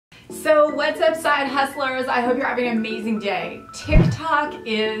So what's up, side hustlers? I hope you're having an amazing day. TikTok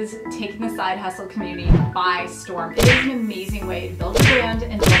is taking the side hustle community by storm. It is an amazing way to build a brand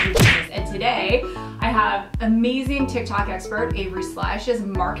and build your business. And today I have amazing TikTok expert, Avery Sly. She has a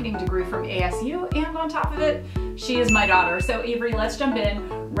marketing degree from ASU, and on top of it, she is my daughter. So Avery, let's jump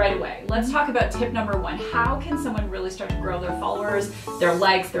in right away. Let's talk about tip number one. How can someone really start to grow their followers, their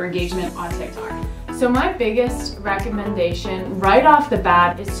likes, their engagement on TikTok? So my biggest recommendation right off the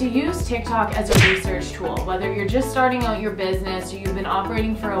bat is to use TikTok as a research tool. Whether you're just starting out your business or you've been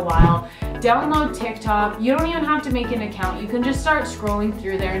operating for a while, download TikTok. You don't even have to make an account. You can just start scrolling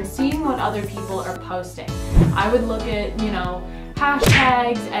through there and seeing what other people are posting. I would look at,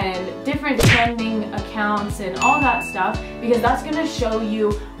 hashtags and different trending accounts and all that stuff, because that's going to show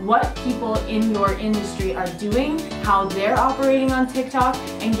you what people in your industry are doing, how they're operating on TikTok,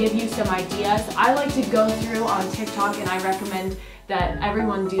 and give you some ideas. I like to go through on TikTok, and I recommend that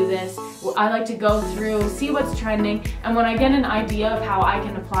everyone do this. I like to go through, see what's trending, and when I get an idea of how I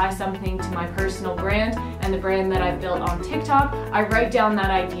can apply something to my personal brand and the brand that I've built on TikTok, I write down that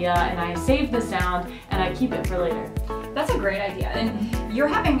idea and I save the sound and I keep it for later. That's a great idea, and you're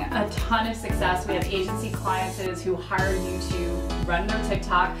having a ton of success. We have agency clients who hire you to run their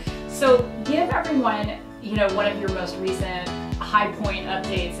TikTok. So give everyone, one of your most recent high point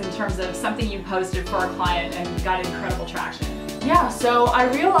updates in terms of something you posted for a client and got incredible traction. Yeah, so I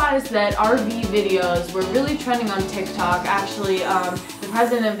realized that RV videos were really trending on TikTok. Actually, the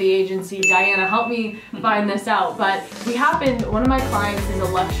president of the agency, Diana, helped me find this out. But one of my clients is a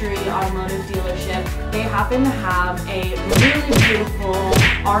luxury automotive dealership. They happen to have a really beautiful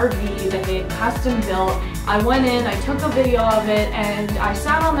RV that they had custom built. I went in, I took a video of it, and I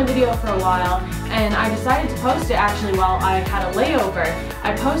sat on the video for a while, and I decided to post it actually while I had a layover.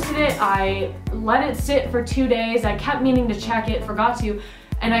 I posted it, I let it sit for 2 days, I kept meaning to check it, forgot to,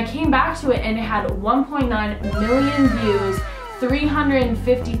 and I came back to it and it had 1.9 million views,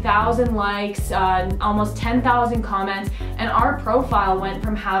 350,000 likes, almost 10,000 comments, and our profile went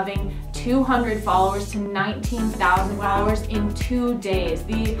from having 200 followers to 19,000 followers in 2 days.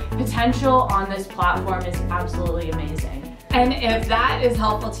 The potential on this platform is absolutely amazing. And if that is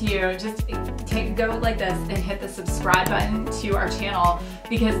helpful to you, just go like this and hit the subscribe button to our channel,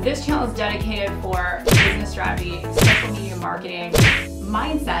 because this channel is dedicated for business strategy, social media marketing,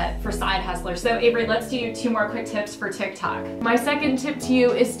 mindset for side hustlers. So Avery, let's do 2 more quick tips for TikTok. My second tip to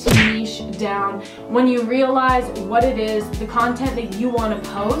you is to niche down. When you realize what it is, the content that you want to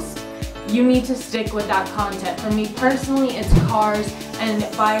post, you need to stick with that content. For me personally, it's cars, and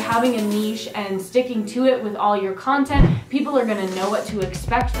by having a niche and sticking to it with all your content, people are going to know what to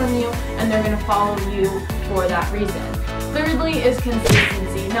expect from you, and they're going to follow you for that reason. Thirdly is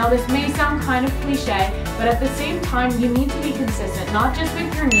consistency. Now this may sound kind of cliche, but at the same time, you need to be consistent, not just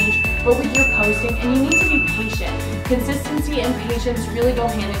with your niche, but with your posting, and you need to be patient. Consistency and patience really go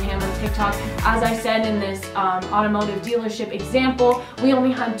hand in hand with TikTok. As I said in this automotive dealership example, we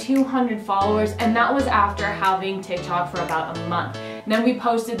only had 200 followers, and that was after having TikTok for about a month. And then we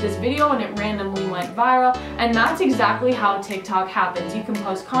posted this video and it randomly went viral, and that's exactly how TikTok happens. You can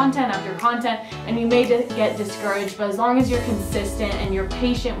post content after content and you may get discouraged, but as long as you're consistent and you're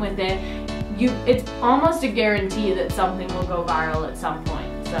patient with it, it's almost a guarantee that something will go viral at some point.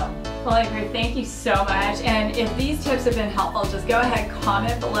 Well, Avery, thank you so much. And if these tips have been helpful, just go ahead,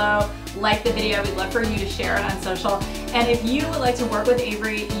 comment below, like the video. We'd love for you to share it on social. And if you would like to work with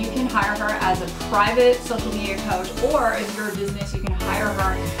Avery, you can hire her as a private social media coach, or if you're a business, you can hire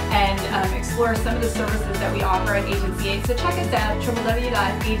her and explore some of the services that we offer at Agency 8. So check us out,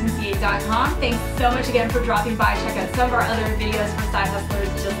 www.agency8.com. Thanks so much again for dropping by. Check out some of our other videos for side hustlers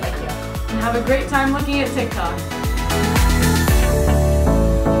just like you. And have a great time looking at TikTok.